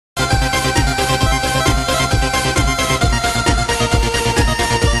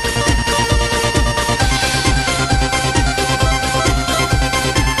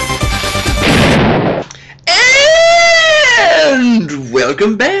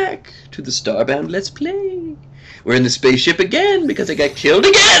welcome back to the Starbound Let's Play. We're in the spaceship again because I got killed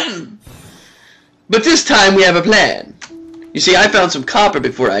again! But this time we have a plan. You see, I found some copper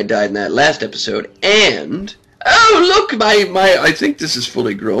before I died in that last episode, and... oh, look! I think this is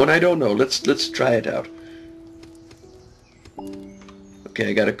fully grown. I don't know. Let's try it out. Okay,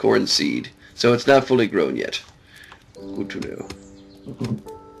 I got a corn seed. So it's not fully grown yet. Good to know.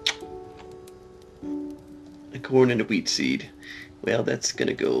 A corn and a wheat seed. Well, that's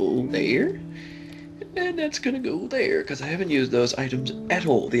gonna go there. And that's gonna go there, because I haven't used those items at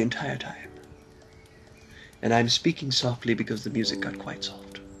all the entire time. And I'm speaking softly because the music got quite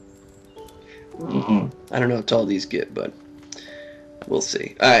soft. I don't know how tall these get, but we'll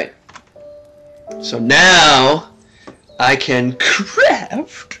see. Alright. So now I can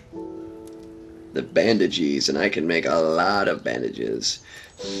craft the bandages, and I can make a lot of bandages.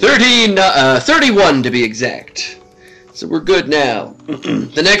 31 to be exact. So we're good now.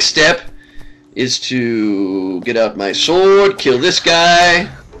 The next step is to get out my sword, kill this guy.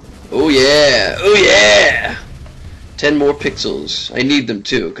 Oh yeah, oh yeah! 10 more pixels. I need them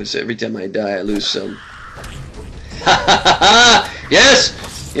too, because every time I die I lose some. Ha ha ha ha!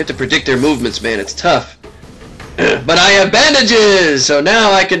 Yes! You have to predict their movements, man, it's tough. But I have bandages, so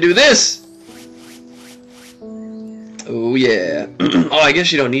now I can do this! Oh yeah. Oh, I guess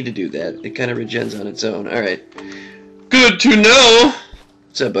you don't need to do that. It kind of regens on its own. Alright. Good to know!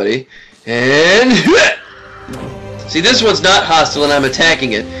 What's up, buddy? And... see, this one's not hostile and I'm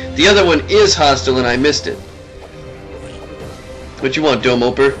attacking it. The other one is hostile and I missed it. What you want, Dome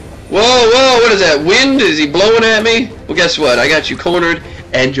Oper? Whoa, whoa, what is that? Wind? Is he blowing at me? Well, guess what? I got you cornered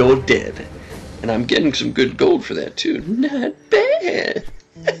and you're dead. And I'm getting some good gold for that, too. Not bad.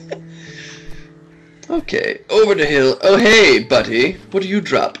 Okay, over the hill. Oh, hey, buddy. What do you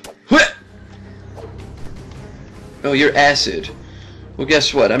drop? Oh, you're acid. Well,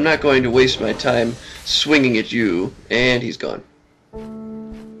 guess what? I'm not going to waste my time swinging at you. And he's gone.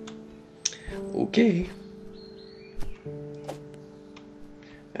 Okay.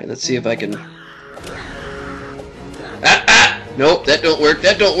 Alright, let's see if I can... ah, ah! Nope, that don't work.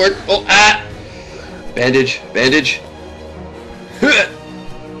 That don't work. Oh, ah! Bandage, bandage.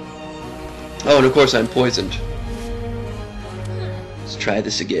 Oh, and of course I'm poisoned. Let's try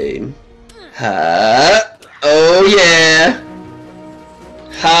this again. Ha! Oh yeah!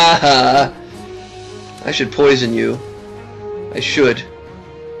 Ha ha! I should poison you. I should.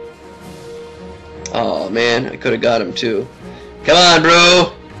 Oh man, I could have got him too. Come on, bro!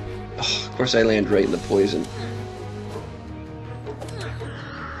 Oh, of course I land right in the poison.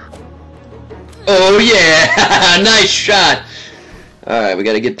 Oh yeah! Nice shot! Alright, we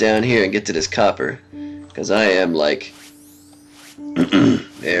gotta get down here and get to this copper. Because I am like...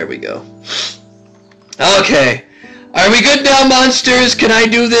 there we go. Okay. Are we good now, monsters? Can I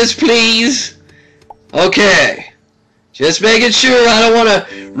do this, please? Okay. Just making sure I don't want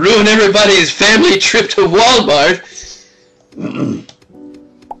to ruin everybody's family trip to Walmart.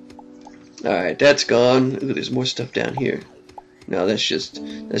 Alright, that's gone. Ooh, there's more stuff down here. No, that's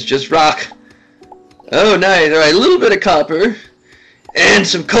just rock. Oh, nice. Alright, a little bit of copper. And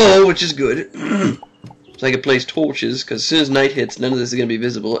some coal, which is good. So I can place torches, because as soon as night hits, none of this is going to be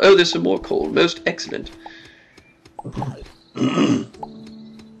visible. Oh, there's some more coal. Most excellent.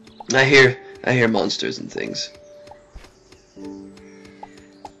 I hear monsters and things.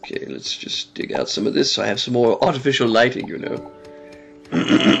 Okay, let's just dig out some of this so I have some more artificial lighting, you know.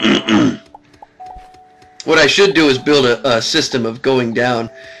 What I should do is build a system of going down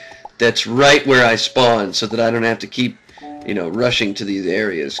that's right where I spawn, so that I don't have to keep, you know, rushing to these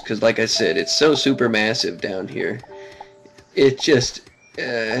areas, because like I said, it's so super massive down here. It just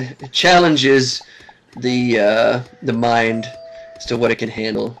challenges the mind as to what it can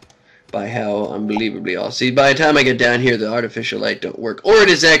handle by how unbelievably awesome. See, by the time I get down here, the artificial light don't work, or it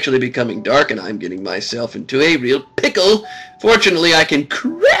is actually becoming dark and I'm getting myself into a real pickle. Fortunately, I can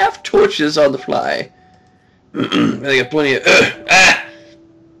craft torches on the fly. I got plenty of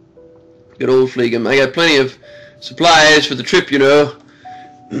good old Fleegum. I got plenty of supplies for the trip, you know.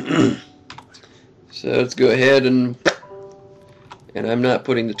 So let's go ahead and I'm not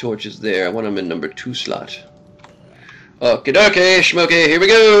putting the torches there. I want them in number 2 slot. Okie dokie, schmokey, here we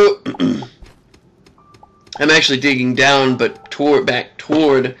go. I'm actually digging down, but back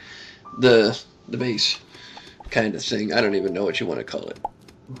toward the base kind of thing. I don't even know what you want to call it.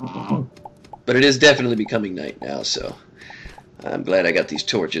 But it is definitely becoming night now, so I'm glad I got these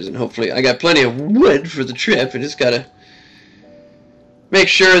torches, and hopefully I got plenty of wood for the trip. I just gotta make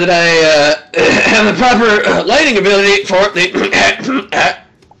sure that I have the proper lighting ability for the...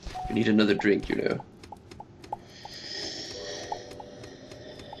 I need another drink, you know.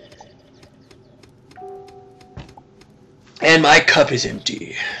 And my cup is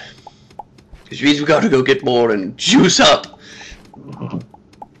empty. Which means we gotta go get more and juice up.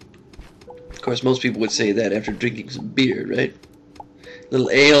 Of course, most people would say that after drinking some beer, right? Little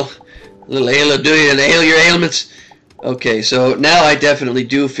ale will do you and ale your ailments. Okay, so now I definitely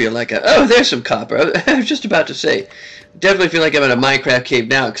do feel like oh, there's some copper. I was just about to say, definitely feel like I'm in a Minecraft cave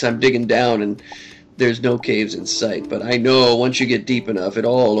now because I'm digging down and there's no caves in sight. But I know once you get deep enough, it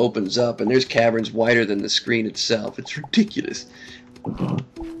all opens up and there's caverns wider than the screen itself. It's ridiculous.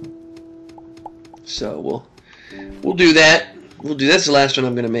 So we'll do that. That's the last one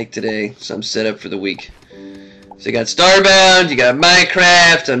I'm gonna make today. So I'm set up for the week. So you got Starbound, you got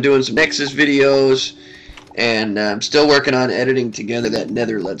Minecraft. I'm doing some Nexus videos. And I'm still working on editing together that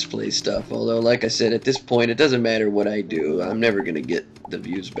Nether Let's Play stuff. Although, like I said, at this point, it doesn't matter what I do. I'm never going to get the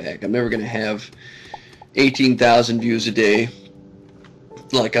views back. I'm never going to have 18,000 views a day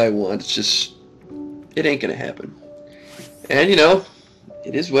like I want. It's just, it ain't going to happen. And, you know,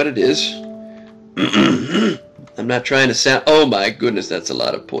 it is what it is. I'm not trying to sound... Oh, my goodness, that's a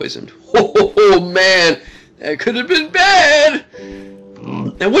lot of poison. Oh, man, that could have been bad.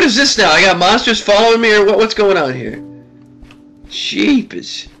 And what is this now? I got monsters following me, or what's going on here?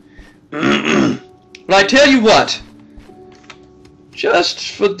 Jeepers. Well, I tell you what.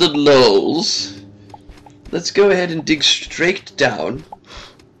 Just for the lulz, let's go ahead and dig straight down.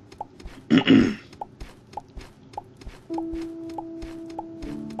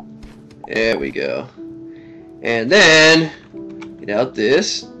 There we go. And then, get out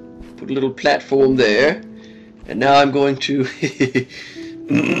this, put a little platform there, and now I'm going to...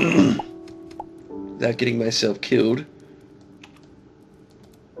 without getting myself killed.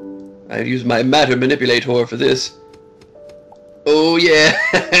 I use my matter manipulator for this. Oh yeah!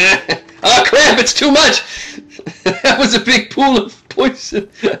 Oh crap! It's too much. That was a big pool of poison.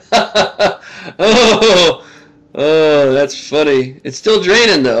 Oh, that's funny. It's still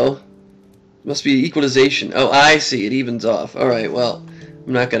draining though. Must be equalization. Oh, I see. It evens off. All right. Well,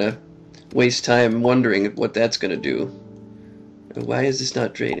 I'm not gonna waste time wondering what that's gonna do. Why is this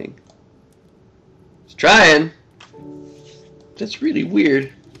not draining? It's trying. That's really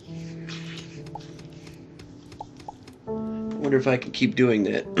weird. I wonder if I can keep doing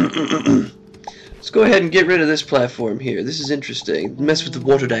that. Let's go ahead and get rid of this platform here. This is interesting. Mess with the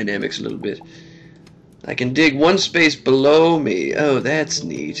water dynamics a little bit. I can dig one space below me. Oh, that's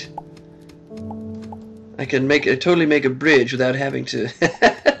neat. I can totally make a bridge without having to...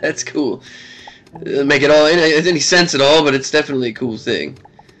 That's cool. Make it all any sense at all, but it's definitely a cool thing.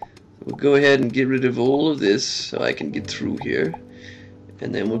 We'll go ahead and get rid of all of this so I can get through here,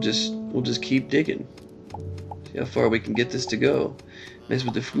 and then we'll just keep digging. See how far we can get this to go. Mess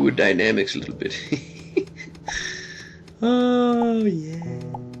with the fluid dynamics a little bit. Oh yeah.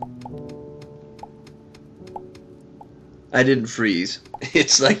 I didn't freeze.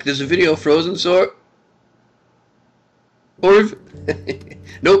 It's like there's a video of Frozen Sword. Or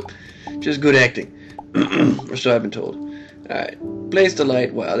nope. Just good acting. Or so I've been told. Alright. Place the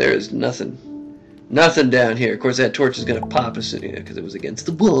light. Wow, there is nothing. Nothing down here. Of course, that torch is going to pop us in here because it was against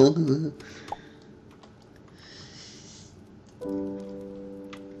the wall.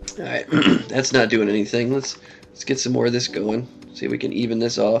 Alright. That's not doing anything. Let's get some more of this going. See if we can even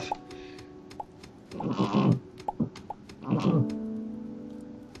this off.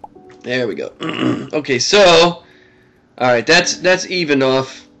 There we go. Okay, so... Alright, that's even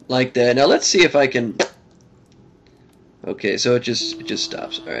off. Like that. Now let's see if I can... Okay, so it just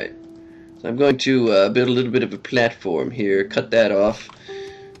stops. Alright. So I'm going to build a little bit of a platform here. Cut that off.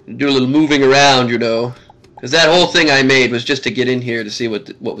 Do a little moving around, you know. Because that whole thing I made was just to get in here to see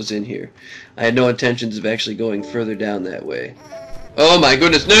what was in here. I had no intentions of actually going further down that way. Oh my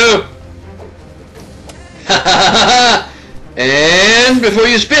goodness, no! And before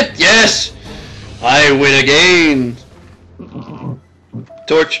you spit, yes! I win again!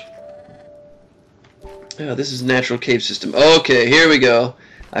 Torch. Oh, this is a natural cave system. Okay, here we go.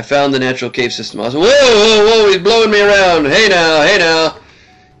 I found the natural cave system. I was, whoa, whoa, whoa, he's blowing me around. Hey now, hey now.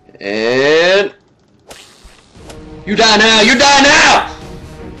 And... You die now, you die now!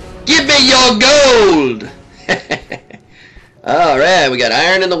 Give me your gold! Alright, we got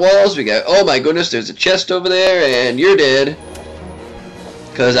iron in the walls. We got, oh my goodness, there's a chest over there, and you're dead.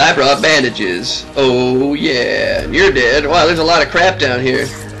 Because I brought bandages. Oh yeah, and you're dead. Wow, there's a lot of crap down here.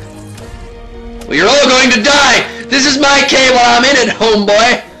 Well, you're all going to die! This is my cave while I'm in it,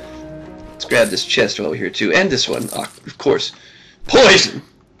 homeboy! Let's grab this chest over here too, and this one. Oh, of course. Poison!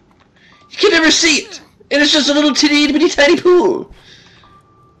 You can never see it! And it's just a little bitty tiny pool!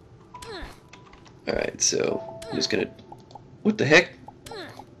 Alright, so I'm just gonna... What the heck?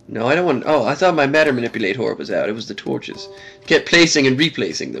 No, I don't want... Oh, I thought my matter manipulate orb was out. It was the torches. Kept placing and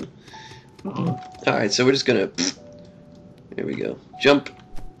replacing them. Alright, so we're just gonna... There we go. Jump.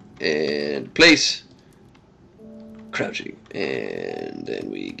 And place. Crouching. And then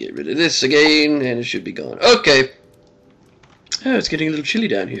we get rid of this again, and it should be gone. Okay. Oh, it's getting a little chilly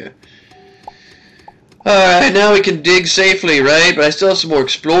down here. Alright, now we can dig safely, right? But I still have some more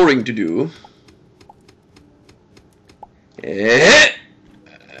exploring to do.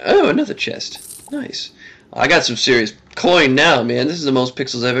 Oh, another chest. Nice. I got some serious coin now, man. This is the most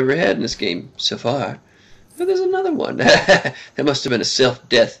pixels I've ever had in this game so far. Oh, there's another one. That must have been a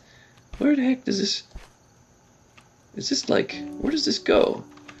self-death. Where the heck does this... Is this like... Where does this go?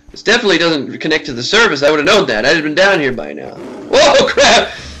 This definitely doesn't connect to the surface. I would have known that. I'd have been down here by now. Whoa,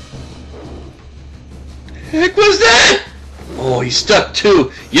 crap! The heck was that? Oh, he's stuck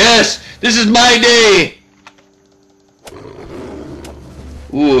too. Yes! This is my day!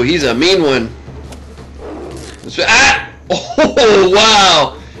 Ooh, he's a mean one. Ah! Oh,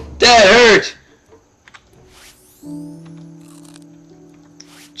 wow! That hurt!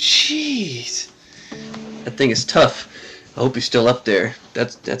 Jeez. That thing is tough. I hope he's still up there.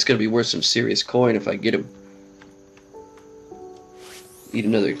 That's gonna be worth some serious coin if I get him. Need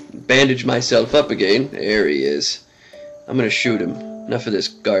another bandage myself up again. There he is. I'm gonna shoot him. Enough of this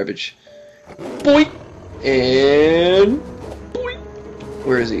garbage. Boink! And... boink!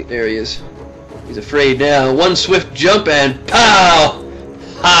 Where is he? There he is. He's afraid now. One swift jump and pow!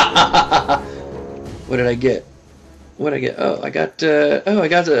 Ha ha ha ha! What did I get? What did I get? Oh, I got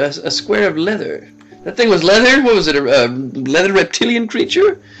a square of leather. That thing was leather? What was it? A leather reptilian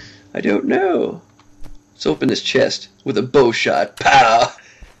creature? I don't know. Let's open this chest with a bow shot. Pow!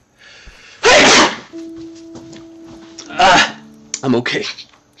 Ah! I'm okay.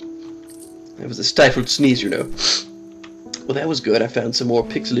 That was a stifled sneeze, you know. Well, that was good. I found some more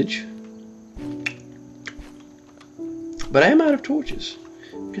pixelage. But I am out of torches.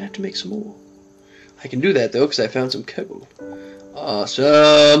 I'm gonna have to make some more. I can do that, though, because I found some coal.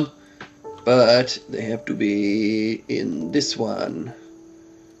 Awesome! But they have to be in this one.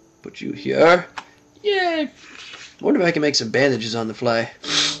 Put you here. Yeah. I wonder if I can make some bandages on the fly.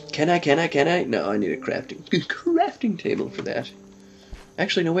 Can I? No, I need a crafting table for that.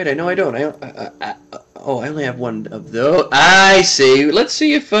 Actually, no, wait. I know I don't. I only have one of those. I see. Let's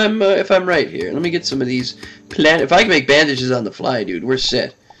see if I'm right here. Let me get some of these plant. If I can make bandages on the fly, dude, we're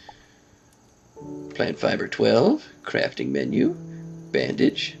set. Plant fiber 12. Crafting menu.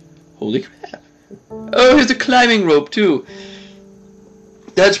 Bandage. Holy crap. Oh, here's a climbing rope, too.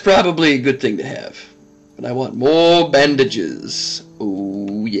 That's probably a good thing to have. But I want more bandages.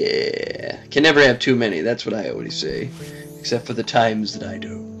 Oh, yeah. Can never have too many. That's what I always say. Except for the times that I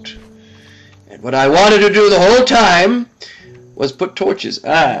don't. And what I wanted to do the whole time was put torches.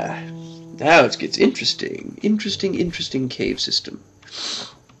 Ah. Now it gets interesting. Interesting cave system.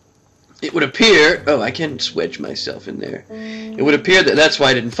 It would appear... Oh, I can't swedge myself in there. It would appear that that's why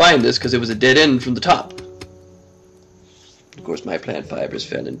I didn't find this, because it was a dead end from the top. Of course, my plant fibers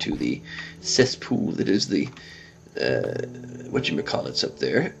fell into the cesspool that is the... whatchamacallits up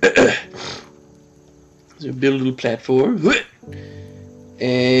there. So build a little platform.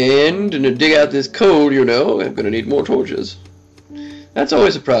 And to dig out this coal, you know, I'm going to need more torches. That's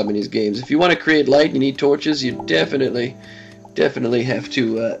always a problem in these games. If you want to create light and you need torches, you definitely have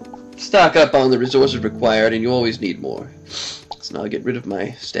to... stock up on the resources required, and you always need more. So now I'll get rid of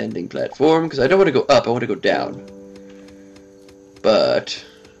my standing platform, because I don't want to go up, I want to go down. But,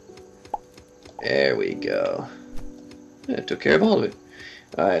 there we go. That took care of all of it.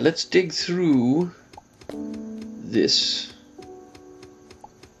 Alright, let's dig through this.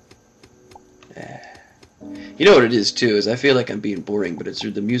 You know what it is, too, is I feel like I'm being boring, but it's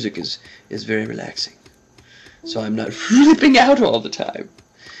the music is very relaxing. So I'm not flipping out all the time.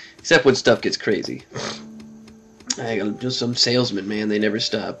 Except when stuff gets crazy. I got just some salesmen, man. They never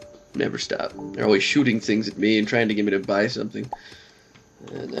stop. Never stop. They're always shooting things at me and trying to get me to buy something.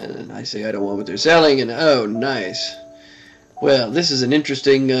 And then I say I don't want what they're selling, and oh, nice. Well, this is an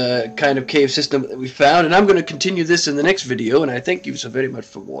interesting kind of cave system that we found, and I'm going to continue this in the next video, and I thank you so very much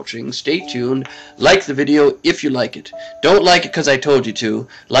for watching. Stay tuned. Like the video if you like it. Don't like it because I told you to.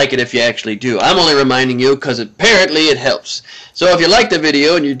 Like it if you actually do. I'm only reminding you because apparently it helps. So if you like the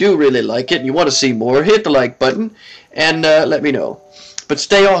video and you do really like it and you want to see more, hit the like button and let me know. But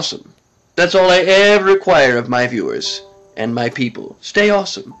stay awesome. That's all I ever require of my viewers and my people. Stay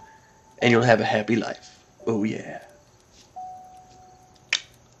awesome, and you'll have a happy life. Oh yeah.